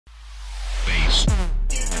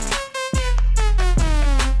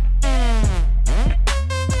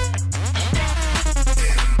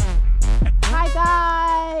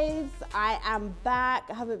I am back.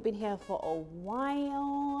 I haven't been here for a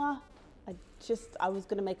while. I was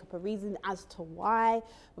gonna make up a reason as to why,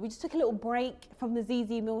 but we just took a little break from the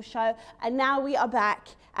ZEZE MILLS Show, and now we are back,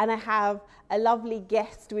 and I have a lovely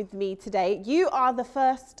guest with me today. You are the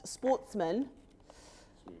first sportsman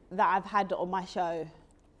that I've had on my show,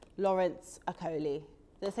 LAWRENCE Okoli.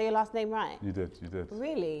 Did I say your last name right? You did, you did.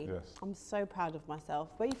 Really? Yes. I'm so proud of myself.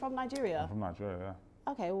 Where are you from, Nigeria? I'm from Nigeria,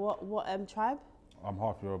 yeah. Okay, what tribe? I'm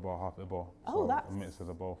half Yoruba, half Igbo. Oh, so that's... a mix of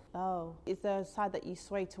the both. Oh, is there a side that you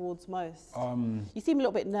sway towards most? You seem a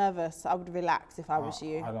little bit nervous. I would relax if I was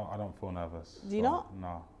you. I don't feel nervous. Do you not?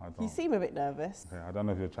 No, I don't. You seem a bit nervous. Okay, I don't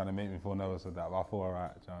know if you're trying to make me feel nervous with that, but I feel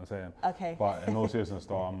alright, do you know what I'm saying? Okay. But in all seriousness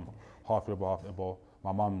though, I'm half Yoruba, half Igbo.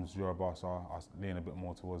 My mum's Yoruba, so I lean a bit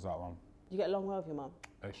more towards that one. You get along well with your mum?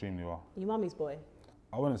 Extremely well. Your mummy's boy?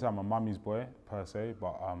 I wouldn't say I'm a mummy's boy, per se,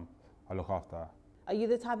 but I look after her. Are you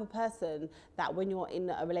the type of person that when you're in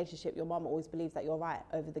a relationship, your mum always believes that you're right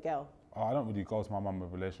over the girl? I don't really go to my mum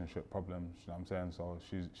with relationship problems, you know what I'm saying? So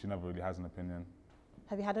she never really has an opinion.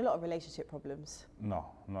 Have you had a lot of relationship problems? No,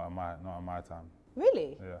 not in my time.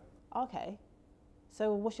 Really? Yeah. Okay.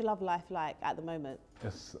 So what's your love life like at the moment?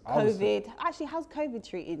 It's COVID. Actually, how's COVID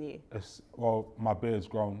treating you? Well, my beard's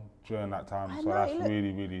grown during that time, so that's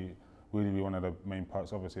really one of the main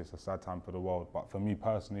perks. Obviously, it's a sad time for the world, but for me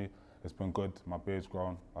personally, it's been good. My beard's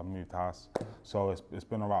grown. I've moved house, so it's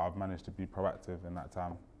been alright. I've managed to be proactive in that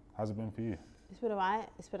time. How's it been for you? It's been alright.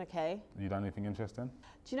 It's been okay. You done anything interesting?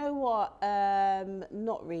 Do you know what?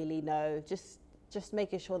 Not really. No. Just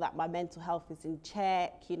making sure that my mental health is in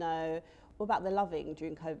check. You know. What about the loving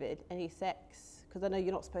during COVID? Any sex? Because I know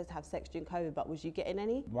you're not supposed to have sex during COVID, but was you getting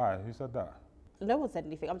any? Why? Who said that? No one said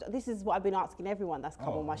anything. This is what I've been asking everyone that's come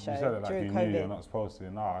on my show you said it like during you COVID. Knew you're not supposed to.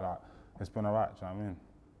 No, like, it's been alright. Do you know what I mean?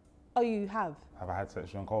 Oh, you have? Have I had sex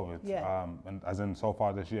during COVID? Yeah. And as in so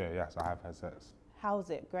far this year, yes, I have had sex. How's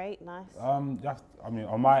it? Great, nice. I mean,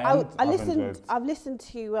 on my end, I've listened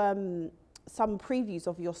to some previews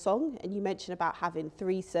of your song, and you mentioned about having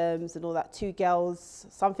threesomes and all that. 2 girls,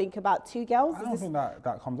 something about 2 girls. I don't think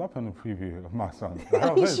that comes up in the preview of my song.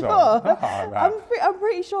 Are you sure? I'm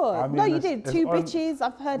pretty sure. I mean, no, you did. 2 bitches.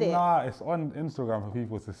 I've heard it. Nah, it's on Instagram for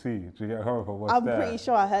people to see. Do you get her for what's there? I'm pretty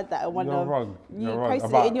sure I heard that in one of. Wrong. You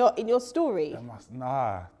posted it in your story.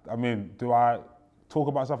 Nah. I mean, do I talk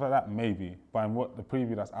about stuff like that? Maybe, but in the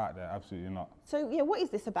preview that's out there, absolutely not. So yeah, what is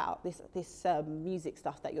this about? This music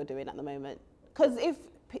stuff that you're doing at the moment? Because if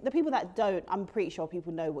the people that don't, I'm pretty sure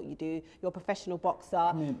people know what you do. You're a professional boxer.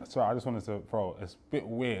 I mean, sorry, I just wanted to throw. It's a bit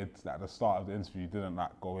weird that at the start of the interview you didn't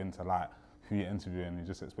go into who you're interviewing. You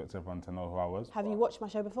just expect everyone to know who I was. Have you watched my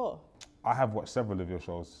show before? I have watched several of your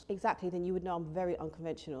shows. Exactly. Then you would know I'm very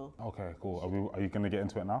unconventional. Okay, cool. Are you going to get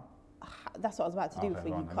into it now? That's what I was about to do before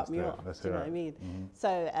you cut me off. Do you know what I mean? Mm-hmm.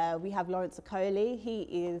 So we have LAWRENCE Okoli. He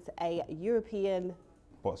is a European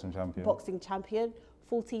boxing champion.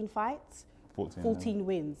 14 fights, 14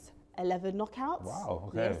 wins, 11 knockouts. Wow.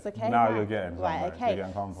 Okay. Yes, okay. Now you're getting right. Okay. You're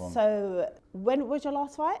getting confident. So when was your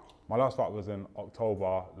last fight? My last fight was in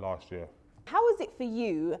October last year. How is it for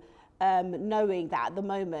you? Knowing that at the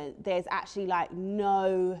moment there's actually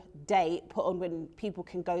no date put on when people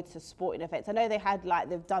can go to sporting events. I know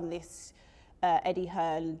they've done this, Eddie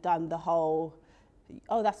Hearn done the whole,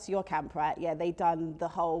 oh, that's your camp, right? Yeah, they done the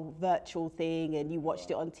whole virtual thing and you watched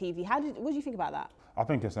it on TV. What do you think about that? I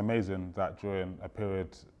think it's amazing that during a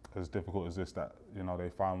period as difficult as this that, they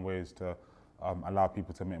found ways to allow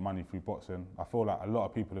people to make money through boxing. I feel like a lot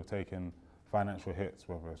of people have taken financial hits,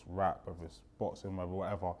 whether it's rap, whether it's boxing,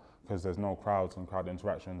 whatever, because there's no crowds and crowd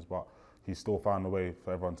interactions, but he still found a way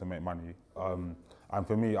for everyone to make money. And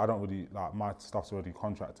for me, I don't really, my stuff's already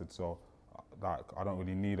contracted, so I don't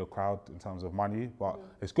really need a crowd in terms of money, but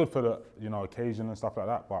it's good for the, occasion and stuff like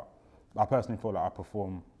that, but I personally feel like I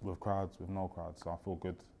perform with crowds, with no crowds, so I feel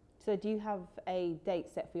good. So do you have a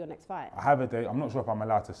date set for your next fight? I have a date. I'm not sure if I'm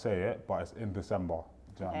allowed to say it, but it's in December.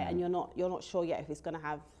 Do you know what I mean? And you're not sure yet if it's going to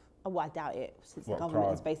have. Oh, well, I doubt it, since the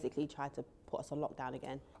government has basically tried to put us on lockdown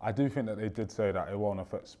again. I do think that they did say that it won't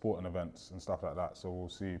affect sporting events and stuff like that, so we'll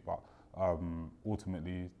see. But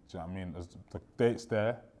ultimately, do you know what I mean? The date's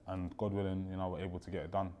there, and God willing, we're able to get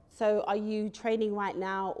it done. So are you training right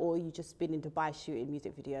now, or you just been in Dubai shooting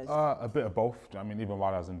music videos? A bit of both. Do you know what I mean? Even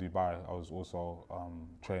while I was in Dubai, I was also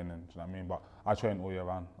training. Do you know what I mean? But I train all year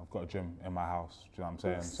round. I've got a gym in my house. Do you know what I'm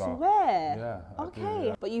saying? I swear. Yeah.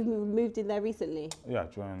 Okay. But you've moved in there recently? Yeah,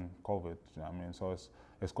 during COVID. Do you know what I mean? So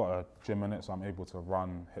it's got a gym in it, so I'm able to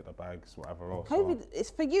run, hit the bags, whatever else. COVID, it's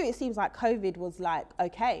for you, it seems like COVID was like,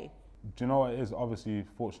 okay. Do you know what it is? Obviously,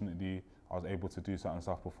 fortunately, I was able to do certain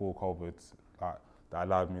stuff before COVID, like, that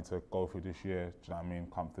allowed me to go through this year, do you know what I mean,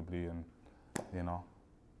 comfortably and, you know,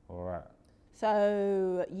 all right.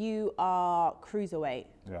 So you are cruiserweight.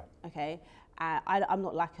 Yeah. Okay. I'm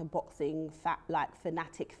not like a boxing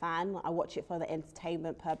fanatic fan. I watch it for the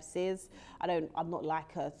entertainment purposes. I'm not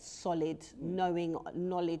like a solid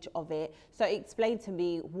knowledge of it. So explain to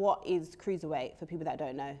me, what is cruiserweight for people that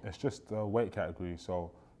don't know? It's just a weight category.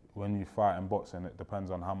 So when you fight in boxing, it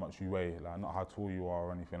depends on how much you weigh, like not how tall you are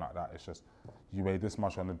or anything like that. It's just you weigh this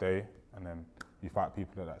much on the day, and then you fight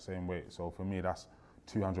people at that same weight. So for me, that's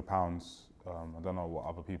 200 pounds. I don't know what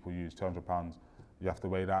other people use. 200 pounds. You have to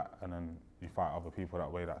weigh that, and then you fight other people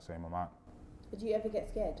that weigh that same amount. Do you ever get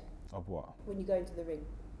scared? Of what? When you go into the ring?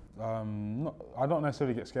 I don't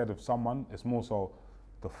necessarily get scared of someone. It's more so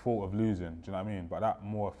the thought of losing. Do you know what I mean? But that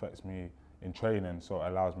more affects me in training, so it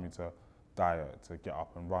allows me to diet, to get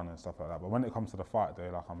up and run and stuff like that. But when it comes to the fight day,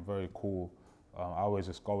 like, I'm very cool. I always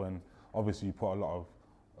just go in. Obviously, you put a lot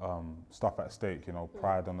of stuff at stake, you know,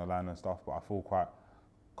 pride on the line and stuff. But I feel quite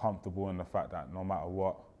comfortable in the fact that no matter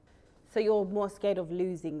what. So you're more scared of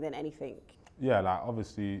losing than anything? Yeah, like,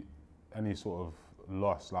 obviously any sort of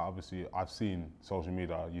loss, like, obviously I've seen social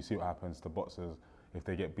media, you see what happens to boxers if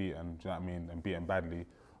they get beaten, do you know what I mean, and beaten badly.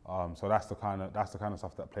 So that's the kind of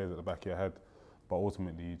stuff that plays at the back of your head. But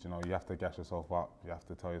ultimately, you know, you have to gas yourself up. You have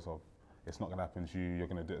to tell yourself it's not going to happen to you. You're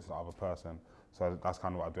going to do it to the other person. So that's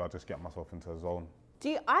kind of what I do. I just get myself into a zone.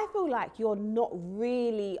 I feel like you're not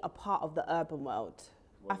really a part of the urban world.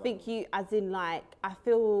 I think you, as in, like, I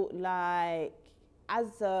feel like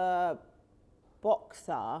as a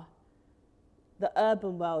boxer, the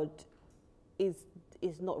urban world is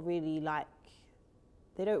not really, like,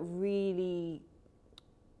 they don't really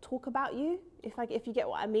talk about you, if you get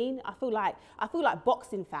what I mean. I feel like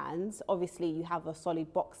boxing fans, obviously you have a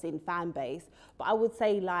solid boxing fan base, but I would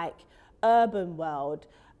say, like, urban world,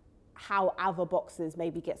 how other boxers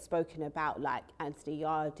maybe get spoken about, like Anthony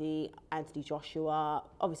Yardy, Anthony Joshua,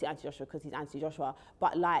 obviously Anthony Joshua because he's Anthony Joshua,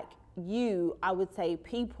 but like you, I would say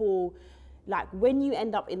people, like, when you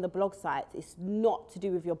end up in the blog sites, it's not to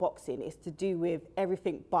do with your boxing, it's to do with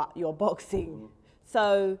everything but your boxing.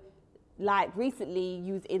 So, like, recently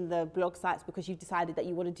you was in the blog sites because you decided that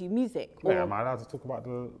you want to do music. Yeah, am I allowed to talk about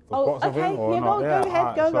the boxing thing or yeah, not? go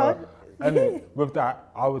ahead, go on. Anyway, with that,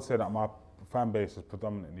 I would say that my fan base is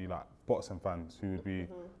predominantly, like, boxing fans who would be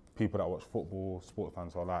people that watch football, sport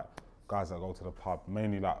fans, or, like, guys that go to the pub,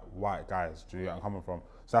 mainly, like, white guys, do you get where I'm coming from?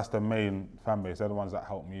 So that's the main fan base. They're the ones that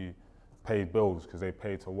help me pay bills because they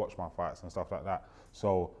pay to watch my fights and stuff like that.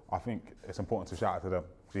 So I think it's important to shout out to them.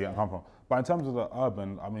 Do you get where I'm coming from? But in terms of the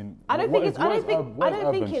urban, I mean, I don't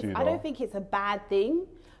think it's a bad thing,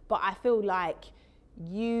 but I feel like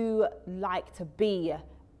you like to be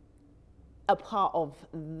a part of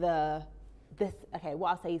what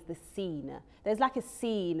I'll say is the scene. There's like a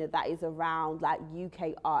scene that is around, like,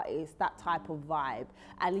 UK artists, that type of vibe.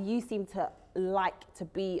 And you seem to like to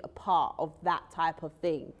be a part of that type of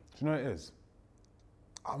thing. Do you know what it is?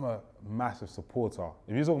 I'm a massive supporter.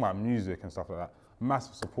 If you're talking about music and stuff like that,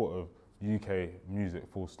 massive supporter of UK music,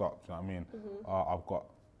 full stop, do you know what I mean? I've got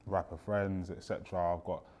rapper friends, etc. I've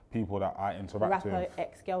got people that I interact with. Rapper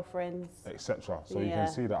ex-girlfriends. Etc. So you can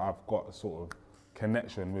see that I've got a sort of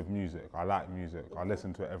connection with music. I like music. I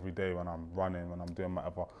listen to it every day when I'm running, when I'm doing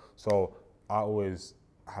whatever. So I always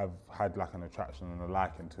have had, like, an attraction and a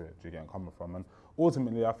liking to it. Do you get where I'm coming from? And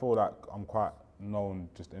ultimately, I feel like I'm quite known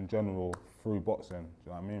just in general through boxing. Do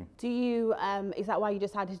you know what I mean? Do you? Is that why you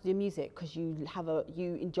decided to do music? Because you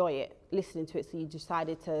enjoy it, listening to it, so you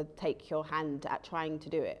decided to take your hand at trying to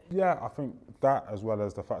do it? Yeah, I think that, as well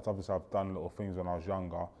as the fact, obviously, I've done little things when I was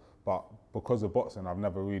younger, but because of boxing, I've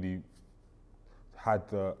never really had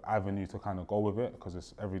the avenue to kind of go with it, because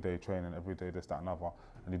it's everyday training, everyday this, that, and other,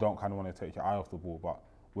 and you don't kind of want to take your eye off the ball. But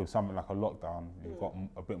with something like a lockdown, you've got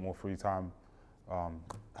a bit more free time.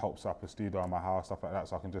 Helps up a studio in my house, stuff like that,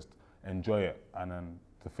 so I can just enjoy it. And then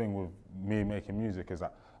the thing with me making music is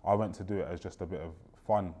that I went to do it as just a bit of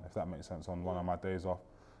fun, if that makes sense, on one of my days off.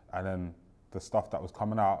 And then the stuff that was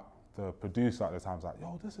coming out, the producer at the time was like,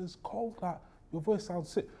 yo, this is cold, like, your voice sounds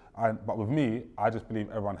sick. But with me, I just believe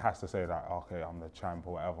everyone has to say that, okay, I'm the champ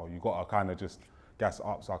or whatever. You got to kind of just gas it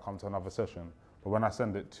up so I come to another session. But when I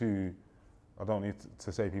send it to, I don't need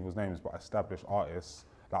to say people's names, but established artists,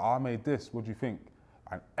 like, I made this, what do you think?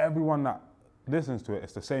 And everyone that listens to it,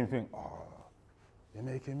 it's the same thing. Oh, you're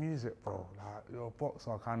making music, bro. Like, you're a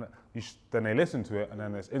boxer, kind of. Then they listen to it, and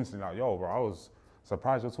then it's instantly like, yo, bro,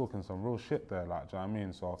 surprised you're talking some real shit there. Like, do you know what I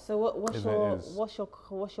mean? So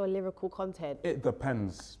what's your lyrical content? It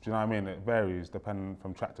depends. Do you know what I mean? It varies depending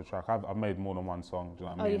from track to track. I've made more than one song. Do you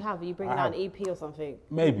know what I mean? Oh, you have? You bring out an EP or something?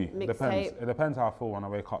 Maybe. Depends. Tape. It depends how I feel when I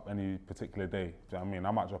wake up any particular day. Do you know what I mean?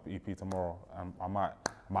 I might drop an EP tomorrow, and I might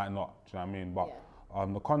not. Do you know what I mean?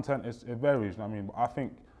 But the content it varies. Do you know what I mean? But I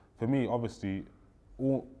think for me, obviously,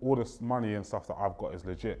 all this money and stuff that I've got is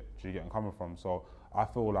legit. Do you get where I'm coming from? So I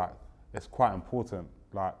feel like it's quite important,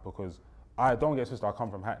 like, because I don't get twisted. I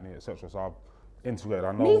come from Hackney, etc. So I've integrated.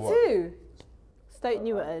 I know. Me too. Stoke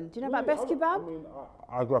Newton. Do you know about Best Kebab? I mean,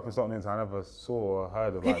 I grew up in Stoke Newton. I never saw or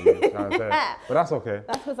heard about you. You know what I'm saying? But that's okay.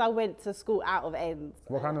 That's because I went to school out of ends.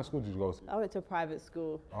 What kind of school did you go to? I went to a private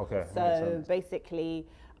school. Okay. So basically,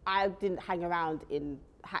 I didn't hang around in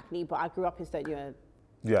Hackney, but I grew up in Stoke Newton.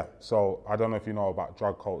 Yeah, so I don't know if you know about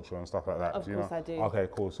drug culture and stuff like that. Of course I do. Okay,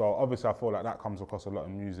 cool. So obviously I feel like that comes across a lot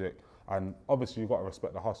in music, and obviously you've got to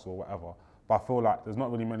respect the hustle or whatever. But I feel like there's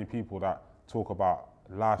not really many people that talk about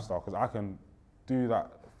lifestyle, because I can do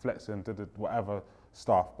that flexing, whatever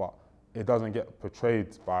stuff, but it doesn't get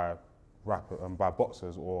portrayed by rapper and by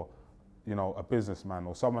boxers or, you know, a businessman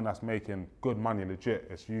or someone that's making good money legit.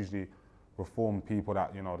 It's usually reformed people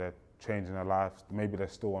that, you know, they're changing their lives. Maybe they're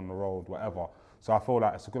still on the road, whatever. So I feel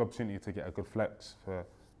like it's a good opportunity to get a good flex for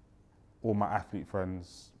all my athlete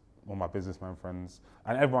friends, all my businessman friends,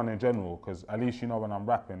 and everyone in general, because at least, you know, when I'm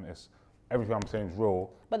rapping, it's everything I'm saying is real.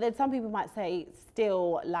 But then some people might say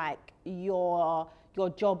still, like, your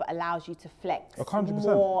job allows you to flex 100%.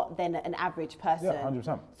 more than an average person. Yeah,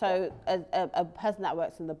 100%. So a person that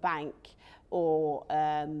works in the bank or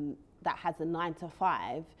that has a 9 to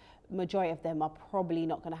 5, majority of them are probably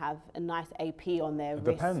not going to have a nice AP on their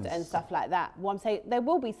wrist and stuff like that. What I'm saying, there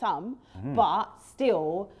will be some, but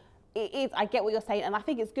still, it is, I get what you're saying, and I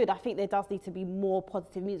think it's good. I think there does need to be more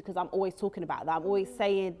positive music, because I'm always talking about that. I'm always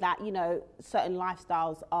saying that, you know, certain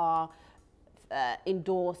lifestyles are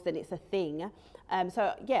endorsed and it's a thing.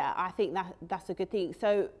 So yeah, I think that's a good thing.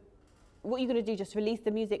 So what are you going to do? Just release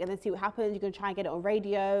the music and then see what happens? You're going to try and get it on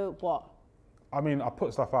radio? What? I mean, I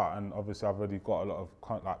put stuff out, and obviously I've already got a lot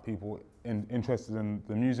of like people interested in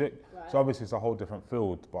the music. Right. So obviously it's a whole different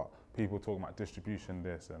field, but people talking about distribution,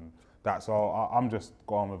 this and that. So I'm just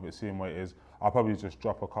going with it, seeing what it is. I'll probably just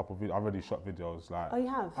drop a couple of videos. I've already shot videos. Like, oh, you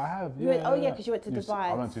have? I have, yeah. Because you went to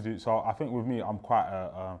Dubai. I went to do, so I think with me, I'm quite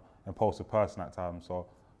a impulsive person at times. So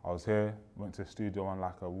I was here, went to the studio on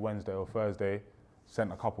like a Wednesday or Thursday,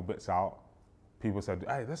 sent a couple bits out. People said,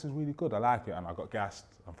 hey, this is really good, I like it. And I got gassed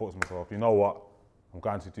and thought to myself, you know what? I'm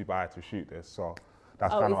going to Dubai to shoot this. So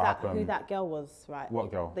that's kind of what happened. Who that girl was, right? What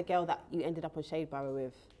girl? The girl that you ended up on Shadeborough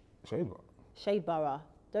with. Shadeborough? Shadeborough.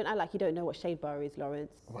 Don't act like you don't know what Shadeborough is,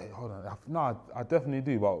 Lawrence. Wait, hold on. No, I definitely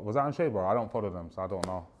do, but was that on Shadeborough? I don't follow them, so I don't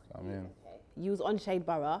know. I mean, you was on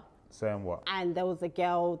Shadeborough. Saying what? And there was a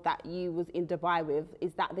girl that you was in Dubai with.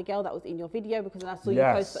 Is that the girl that was in your video? Because I saw you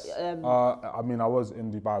post. I mean, I was in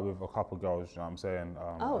Dubai with a couple of girls. You know what I'm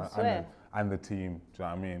saying? And the team. Do you know what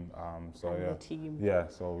I mean? The team. Yeah.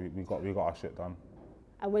 So we got our shit done.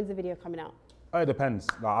 And when's the video coming out? Oh, it depends.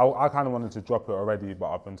 Like, I kind of wanted to drop it already, but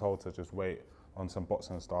I've been told to just wait on some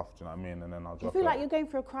bots and stuff. Do you know what I mean? And then I'll drop it. Do you feel like you're going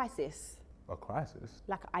through a crisis? A crisis?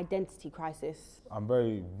 Like an identity crisis. I'm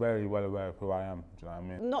very, very well aware of who I am. Do you know what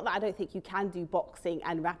I mean? Not that I don't think you can do boxing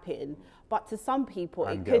and rapping, but to some people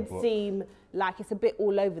it could seem like it's a bit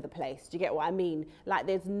all over the place. Do you get what I mean? Like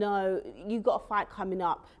you've got a fight coming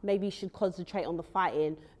up, maybe you should concentrate on the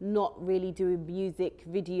fighting, not really doing music,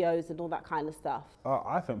 videos and all that kind of stuff.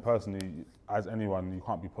 I think personally, as anyone, you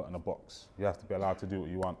can't be put in a box. You have to be allowed to do what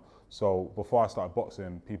you want. So before I started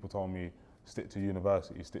boxing, people told me, stick to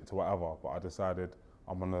university, stick to whatever, but I decided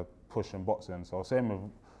I'm gonna push in boxing. So same with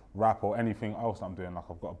rap or anything else I'm doing, like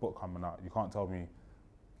I've got a book coming out. You can't tell me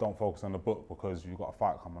don't focus on the book because you've got a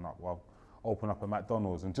fight coming up. Well, open up a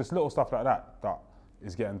McDonald's and just little stuff like that that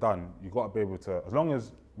is getting done. You've got to be able to, as long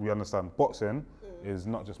as we understand boxing is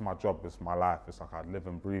not just my job, it's my life. It's like I live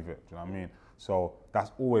and breathe it, do you know what I mean? So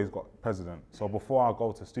that's always got precedent. So before I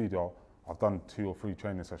go to studio, I've done 2 or 3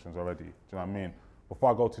 training sessions already, do you know what I mean?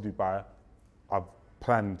 Before I go to Dubai, I've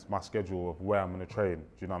planned my schedule of where I'm going to train. Do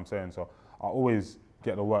you know what I'm saying? So I always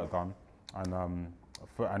get the work done. And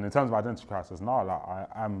in terms of identity crisis, now like I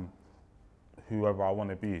am whoever I want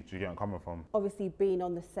to be. Do you get where I'm coming from? Obviously, being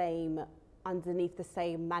on underneath the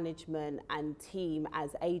same management and team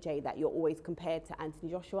as AJ, that you're always compared to Anthony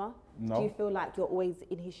Joshua. No. Do you feel like you're always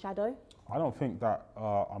in his shadow? I don't think that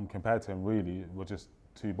I'm compared to him really. We're just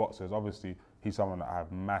 2 boxers. Obviously, he's someone that I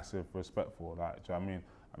have massive respect for. Like, do you know what I mean?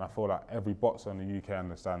 And I feel like every boxer in the UK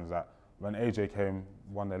understands that when AJ came,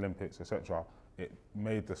 won the Olympics, etc., it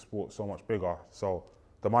made the sport so much bigger. So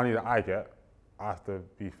the money that I get, I have to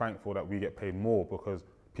be thankful that we get paid more because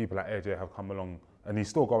people like AJ have come along, and he's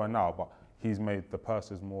still going now, but he's made the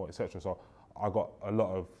purses more, etc. So I got a lot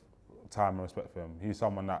of time and respect for him. He's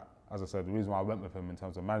someone that, as I said, the reason why I went with him in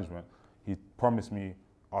terms of management, he promised me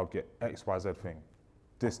I'll get X, Y, Z thing.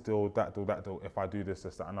 This deal, that deal, that deal, if I do this,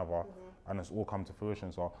 that, another, and it's all come to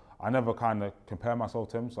fruition. So I never kind of compare myself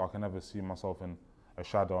to him, so I can never see myself in a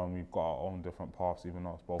shadow, and we've got our own different paths, even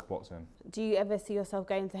though it's both boxing. Do you ever see yourself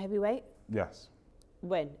going to heavyweight? Yes.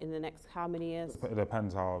 When? In the next how many years? It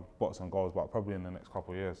depends how boxing goes, but probably in the next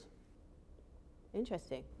couple of years.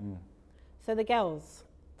 Interesting. So the girls,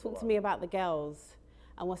 talk to me about the girls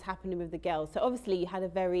and what's happening with the girls. So obviously you had a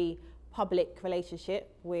very public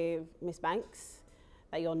relationship with Miss Banks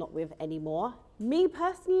that you're not with anymore. Me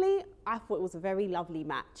personally, I thought it was a very lovely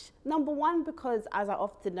match. Number one, because as I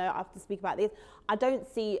often know, I have to speak about this, I don't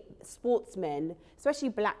see sportsmen, especially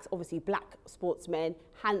blacks, obviously black sportsmen,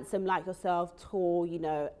 handsome like yourself, tall, you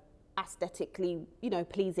know, aesthetically, you know,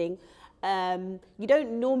 pleasing. You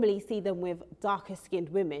don't normally see them with darker skinned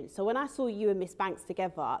women. So when I saw you and Miss Banks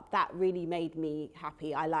together, that really made me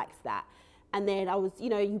happy. I liked that. And then I was, you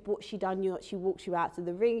know, she walked you out to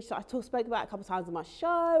the ring. So I spoke about it a couple of times on my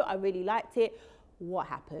show. I really liked it. What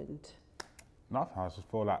happened? Nothing. I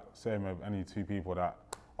just feel like same with any two people that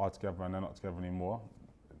are together and they're not together anymore.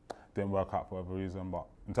 Didn't work out for whatever reason. But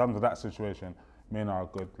in terms of that situation, me and her are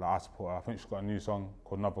good. Like, I support her. I think she's got a new song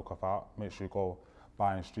called Another Cup out. Make sure you go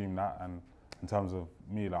buy and stream that. And in terms of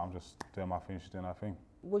me, like, I'm just doing my thing, she's doing her thing.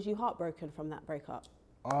 Was you heartbroken from that breakup?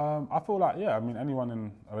 I feel like, yeah, I mean, anyone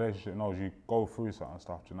in a relationship knows you go through certain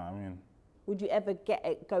stuff, do you know what I mean? Would you ever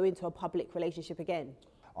go into a public relationship again?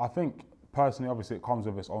 I think, personally, obviously, it comes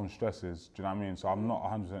with its own stresses, do you know what I mean? So I'm not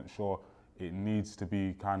 100% sure it needs to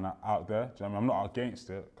be kind of out there, do you know what I mean? I'm not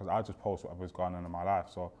against it, because I just post whatever's going on in my life.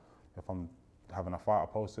 So if I'm having a fight, I'll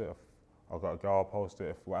post it. If I've got a girl, I'll post it,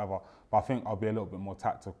 if whatever. But I think I'll be a little bit more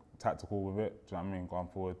tactical with it, do you know what I mean, going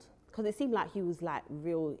forward. Because it seemed like he was, like,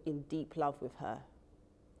 real in deep love with her.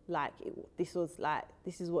 Like, this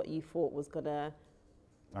is what you thought was gonna...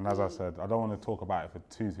 And as I said, I don't want to talk about it for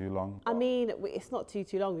too long. I mean, it's not too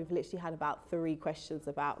long. We've literally had about 3 questions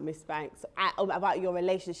about Miss Banks, about your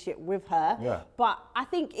relationship with her. Yeah. But I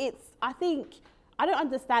don't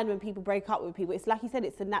understand when people break up with people. It's like you said,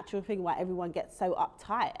 it's a natural thing why everyone gets so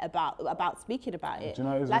uptight about speaking about it. Do you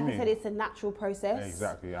know what it is like with I me? said, it's a natural process.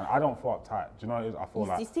 Exactly, and I don't feel uptight. Do you know what it is? I feel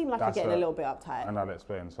like... You seem like you're getting a little bit uptight. And I'll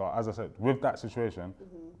explain. So as I said, with that situation,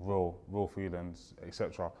 real feelings,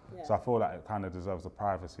 etc. Yeah. So I feel like it kind of deserves the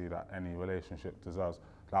privacy that any relationship deserves.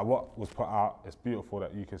 Like what was put out, it's beautiful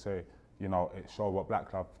that you can say, you know, it showed what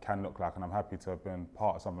black love can look like, and I'm happy to have been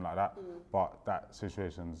part of something like that. But that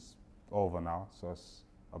situation's over now, so it's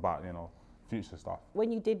about, you know, future stuff.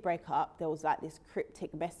 When you did break up, there was like this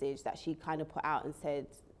cryptic message that she kind of put out and said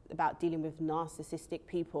about dealing with narcissistic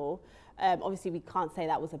people. Obviously, we can't say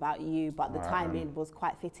that was about you, but the timing was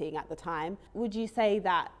quite fitting at the time. Would you say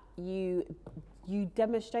that you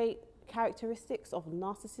demonstrate characteristics of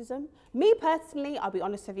narcissism? Me personally, I'll be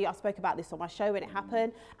honest with you, I spoke about this on my show when it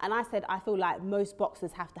happened, and I said I feel like most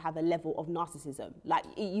boxers have to have a level of narcissism. Like,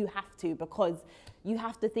 you have to, because you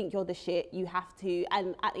have to think you're the shit, you have to,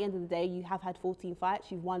 and at the end of the day, you have had 14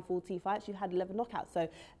 fights, you've won 14 fights, you've had 11 knockouts, so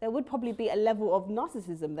there would probably be a level of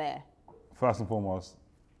narcissism there. First and foremost,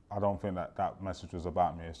 I don't think that message was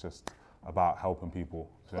about me, it's just about helping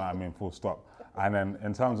people, do you know what I mean, full stop. And then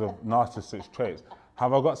in terms of narcissistic traits,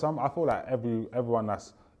 have I got some? I feel like everyone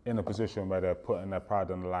that's in a position where they're putting their pride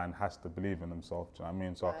on the line has to believe in themselves, do you know what I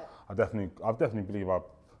mean? So I definitely believe I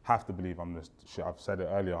have to believe I'm this shit. I've said it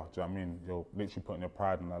earlier, do you know what I mean? You're literally putting your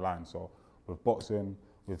pride on the line. So with boxing,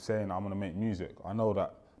 with saying I'm gonna make music, I know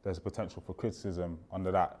that there's potential for criticism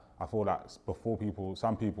under that. I feel that before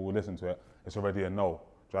some people will listen to it, it's already a no,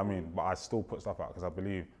 do you know what I mean? But I still put stuff out because I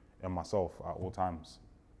believe in myself at all times.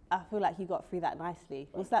 I feel like you got through that nicely.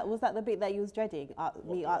 Was that the bit that you was dreading?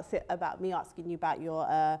 Me asking you about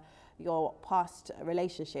your past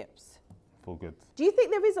relationships. Feel good. Do you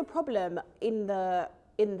think there is a problem in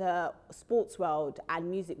the sports world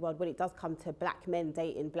and music world when it does come to black men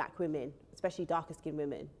dating black women, especially darker skinned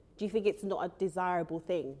women? Do you think it's not a desirable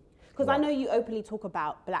thing? Because I know you openly talk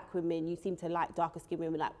about black women, you seem to like darker skinned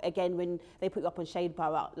women. Like, again, when they put you up on Shade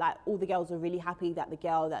Bar, like, all the girls were really happy that the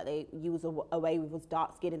girl that you was away with was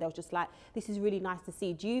dark skinned, and they was just like, this is really nice to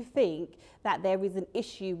see. Do you think that there is an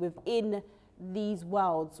issue within these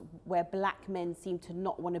worlds where black men seem to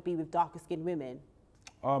not want to be with darker skinned women?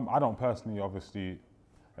 I don't personally, obviously,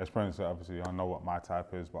 experience it. Obviously, I know what my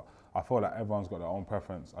type is, but I feel like everyone's got their own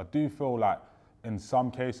preference. I do feel like in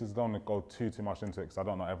some cases, I don't want to go too much into it because I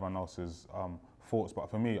don't know everyone else's thoughts. But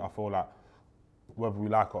for me, I feel like whether we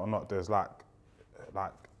like it or not, there's like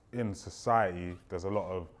in society, there's a lot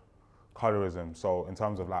of colorism. So in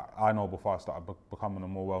terms of like, I know before I started becoming a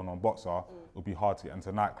more well-known boxer, it would be hard to get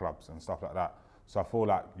into nightclubs and stuff like that. So I feel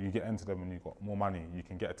like you get into them when you've got more money, you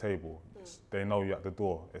can get a table, they know you at the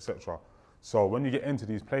door, etc. So when you get into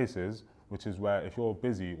these places, which is where if you're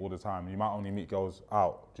busy all the time, you might only meet girls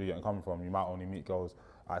out, do you get where I'm coming from? You might only meet girls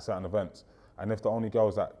at certain events. And if the only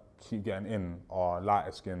girls that keep getting in are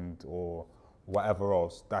lighter skinned or whatever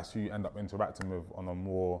else, that's who you end up interacting with on a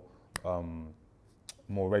more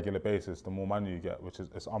regular basis, the more money you get, which is,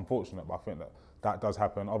 it's unfortunate, but I think that does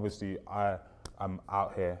happen. Obviously, I'm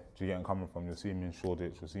out here, do you get where I'm coming from? You'll see me in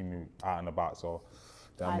Shoreditch, you'll see me out and about, so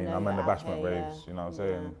I mean, I'm in the bashment raves, you know what I'm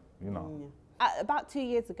saying? You know. About 2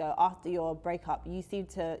 years ago, after your breakup, you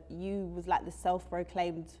was like the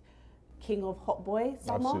self-proclaimed king of hot boy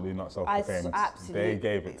summer. Absolutely not self-proclaimed. They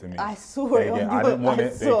gave it to me. I saw it on your... I didn't want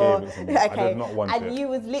it, they gave it to me. Okay. I did not want it. And you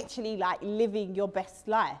was literally like living your best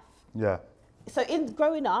life. Yeah. So in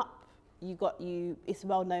growing up, it's a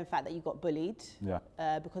well-known fact that you got bullied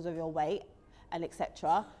because of your weight and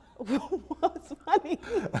etc. What's funny?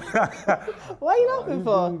 What are you laughing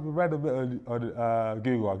for? You read a bit on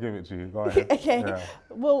Google, I'll give it to you. Go ahead. Okay. Yeah.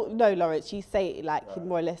 Well, no, Lawrence, you say it like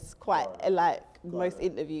more or less quite like most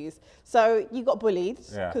interviews. So you got bullied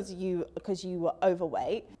because you were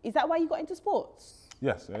overweight. Is that why you got into sports?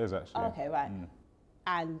 Yes, it is actually. Oh, okay, right.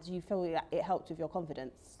 And you feel like it helped with your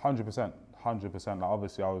confidence? 100%. Like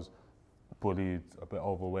obviously I was bullied, a bit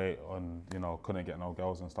overweight, and couldn't get no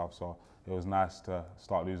girls and stuff. So it was nice to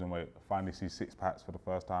start losing weight, finally see six packs for the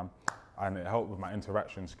first time, and it helped with my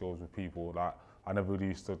interaction skills with people. Like I never really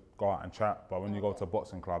used to go out and chat, but when you go to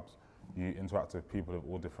boxing clubs, you interact with people of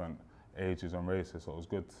all different ages and races, so it was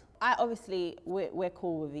good. We're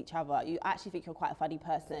cool with each other. You actually think you're quite a funny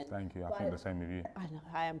person. Thank you. I think the same with you. I know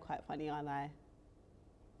I am quite funny, aren't I?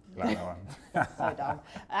 Like that one. So dumb.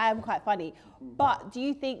 I am quite funny. But do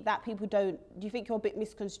you think that do you think you're a bit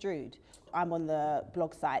misconstrued? I'm on the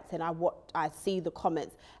blog sites and I see the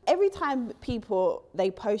comments. Every time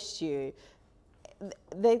they post you,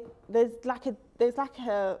 there's like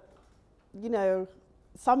a,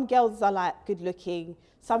 some girls are like good looking,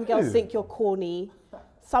 some girls think you're corny,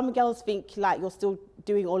 some girls think like you're still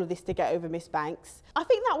doing all of this to get over Miss Banks. I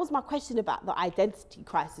think that was my question about the identity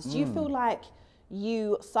crisis. Do you feel like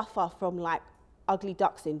you suffer from like ugly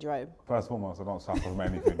duck syndrome? First and foremost, I don't suffer from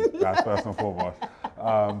anything. That's first and foremost.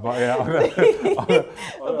 But yeah.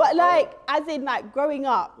 But like, as in like growing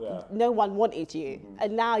up, no one wanted you.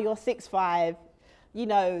 And now you're 6'5",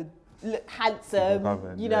 look handsome,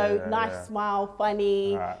 nice smile,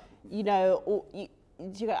 funny, do you know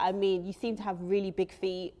what I mean? You seem to have really big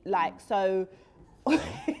feet, like, so.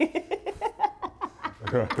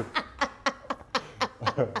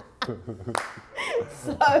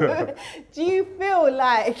 So, do you feel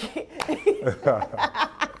like... She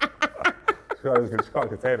can't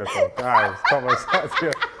contain herself. Guys, come on,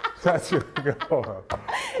 start to go.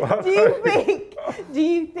 Do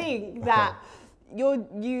you think that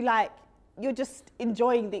you're just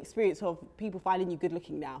enjoying the experience of people finding you good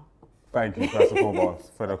looking now? Thank you, first and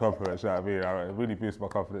foremost, for the compliment. I mean, it really boosts my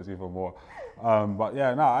confidence even more. But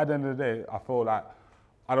yeah, no, at the end of the day, I feel like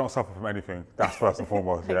I don't suffer from anything. That's first and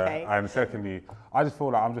foremost, Okay. And secondly, I just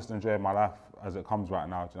feel like I'm just enjoying my life as it comes right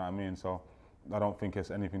now, do you know what I mean? So I don't think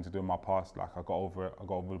it's anything to do with my past. Like, I got over it. I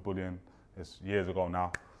got over the bullying. It's years ago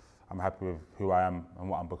now. I'm happy with who I am and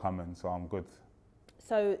what I'm becoming, so I'm good.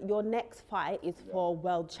 So your next fight is for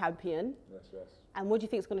world champion. Yes. And what do you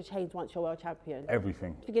think is going to change once you're world champion?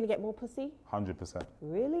 Everything. You're going to get more pussy? 100%.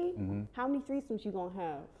 Really? How many threesomes you going to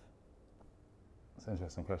have? That's an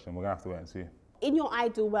interesting question. We're going to have to wait and see. In your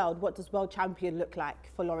ideal world, what does world champion look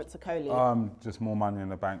like for Lawrence Okoli? Just more money in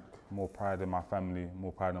the bank, more pride in my family,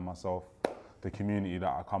 more pride in myself. The community that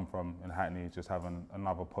I come from in Hackney, just having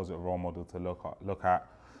another positive role model to look at.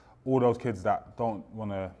 All those kids that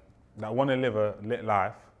want to live a lit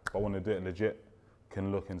life, but want to do it legit,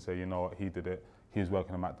 can look and say, you know what, he did it. He was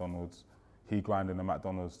working at McDonald's. He grinded in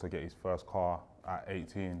McDonald's to get his first car at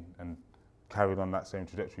 18 and carried on that same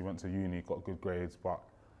trajectory. Went to uni, got good grades, but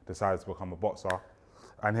decided to become a boxer.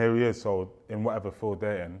 And here he is, so in whatever field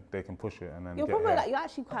they're in, they can push it and then You're probably like, you're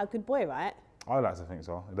actually quite a good boy, right? I like to think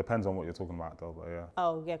so. It depends on what you're talking about though, but yeah.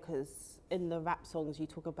 Oh yeah, because in the rap songs you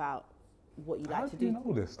talk about what you like to do. How do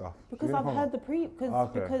you know this stuff? Because I've heard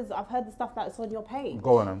because I've heard the stuff that's on your page.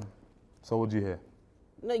 Go on then. So what did you hear?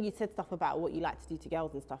 No, you said stuff about what you like to do to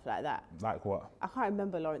girls and stuff like that. Like what? I can't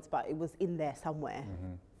remember, Lawrence, but it was in there somewhere.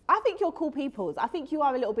 I think you're cool peoples. I think you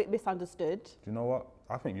are a little bit misunderstood. Do you know what?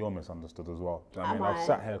 I think you're misunderstood as well. Do you know what I Am mean? I? I've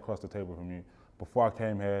sat here across the table from you. Before I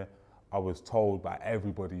came here, I was told by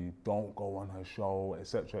everybody, don't go on her show,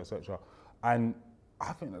 etc., etc. And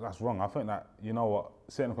I think that that's wrong. I think that, you know what,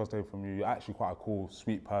 sitting across the table from you, you're actually quite a cool,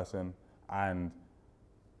 sweet person, and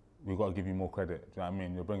we've got to give you more credit. Do you know what I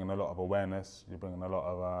mean? You're bringing a lot of awareness. You're bringing a lot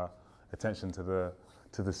of attention to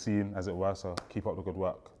the scene, as it were. So keep up the good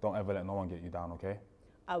work. Don't ever let no one get you down, okay?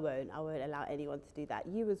 I won't allow anyone to do that.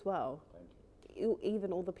 You as well. You,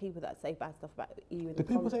 even all the people that say bad stuff about you. Do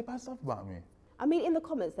people say bad stuff about me? I mean, in the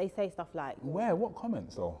comments, they say stuff like... Where? What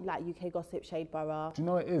comments, though? Like UK Gossip, Shade Borough. Do you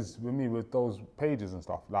know what it is with me, with those pages and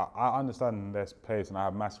stuff? Like, I understand their place and I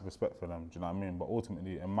have massive respect for them, do you know what I mean? But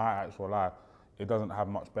ultimately, in my actual life, it doesn't have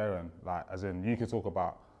much bearing. Like, as in, you can talk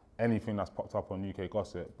about anything that's popped up on UK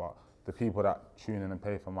Gossip, but the people that tune in and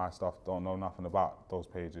pay for my stuff don't know nothing about those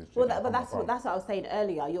pages. Well, but that's what I was saying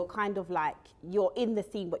earlier. You're kind of like, you're in the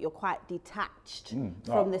scene, but you're quite detached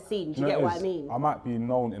from the scene. Do you get what I mean? I might be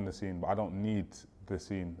known in the scene, but I don't need the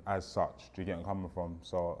scene as such. Do you get where I'm coming from?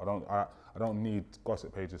 So I don't need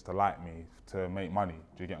gossip pages to like me to make money.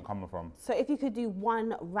 Do you get where I'm coming from? So if you could do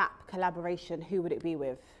one rap collaboration, who would it be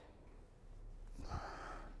with?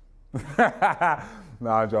 No,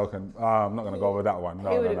 I'm joking. I'm not going to go with that one. No.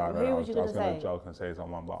 Who I was was going going to joke and say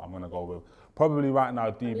someone, but I'm going to go with probably right now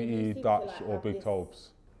DBE, Dutch, or Big Tobes.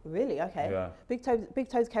 Really? Okay. Yeah. Big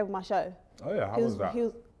Toes came on my show. Oh yeah, how was that?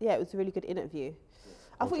 Yeah, it was a really good interview.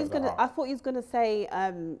 I thought he was gonna say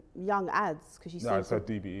Young Ads because you. No, I said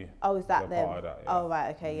DBE. Oh, is that them? Part of that, yeah. Oh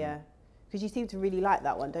right, okay, yeah. Because you seem to really like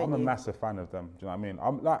that one, don't you? I'm a massive fan of them. Do you know what I mean?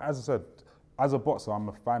 I'm like, as I said, as a boxer, I'm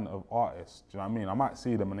a fan of artists. Do you know what I mean? I might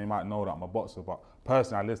see them and they might know that I'm a boxer, but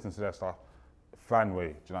personally, I listen to their stuff fan way.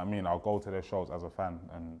 Do you know what I mean? I'll go to their shows as a fan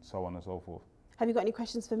and so on and so forth. Have you got any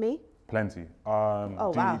questions for me? Plenty.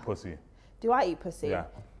 Do you eat pussy? Do I eat pussy? Yeah.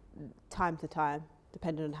 Time to time,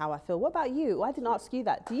 depending on how I feel. What about you? I didn't ask you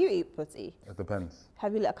that. Do you eat pussy? It depends.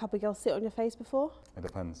 Have you let a couple of girls sit on your face before? It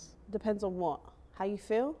depends. Depends on what? How you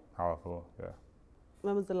feel? How I feel, yeah.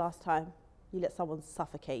 When was the last time you let someone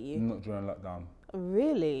suffocate you? Not during lockdown.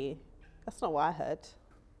 Really? That's not what I heard.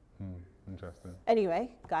 Interesting.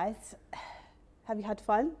 Anyway, guys, have you had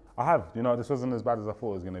fun? I have. You know, this wasn't as bad as I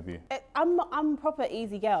thought it was going to be. I'm proper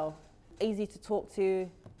easy girl. Easy to talk to.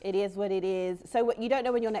 It is what it is. So you don't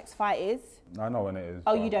know when your next fight is? I know when it is.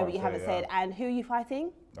 Oh, you don't, but you haven't said. And who are you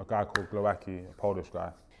fighting? A guy called Glowacki, a Polish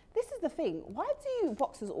guy. This is the thing. Why do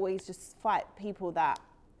boxers always just fight people that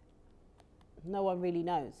no one really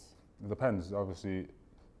knows? It depends. Obviously,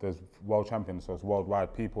 there's world champions, so it's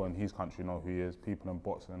worldwide. People in his country know who he is. People in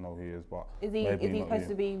boxing know who he is. But is he supposed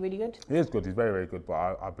to be really good? He is good. He's very, very good.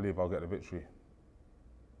 But I believe I'll get the victory.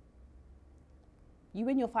 You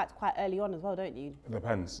win your fights quite early on as well, don't you? It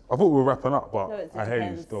depends. I thought we were wrapping up, but No, I hear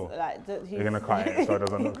you still. Like, you're going to cut it so it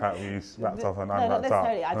doesn't look like we wrapped up and I'm No, not wrapped up.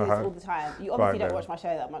 necessarily. I do this all the time. You obviously don't watch my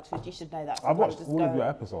show that much, because you should know that. I've watched all of your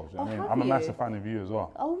episodes. You know what I mean? I'm a massive fan of you as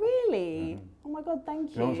well. Oh, really? Oh my God,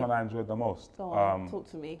 thank you. Do you know which one I enjoyed the most? Go on, talk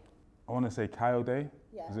to me. I want to say Coyote.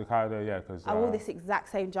 Yeah. Is it Coyote? Yeah, because I wore this exact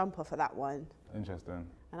same jumper for that one. Interesting.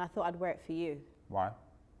 And I thought I'd wear it for you. Why?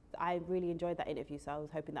 I really enjoyed that interview, so I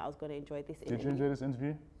was hoping that I was going to enjoy this interview. Did you enjoy this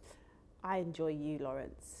interview? I enjoy you,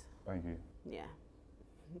 Lawrence. Thank you. Yeah.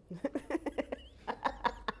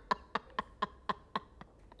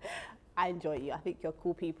 I enjoy you. I think you're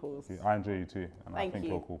cool peoples. I enjoy you too, and Thank I think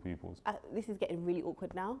you. you're cool peoples. This is getting really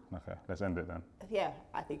awkward now. Okay, let's end it then. Yeah,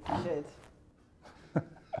 I think we should.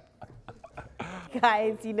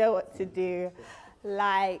 Guys, you know what to do.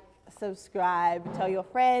 Like, subscribe, tell your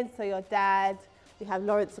friends, tell your dad. We have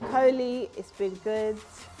Lawrence Okoli. It's been good.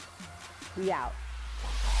 We out.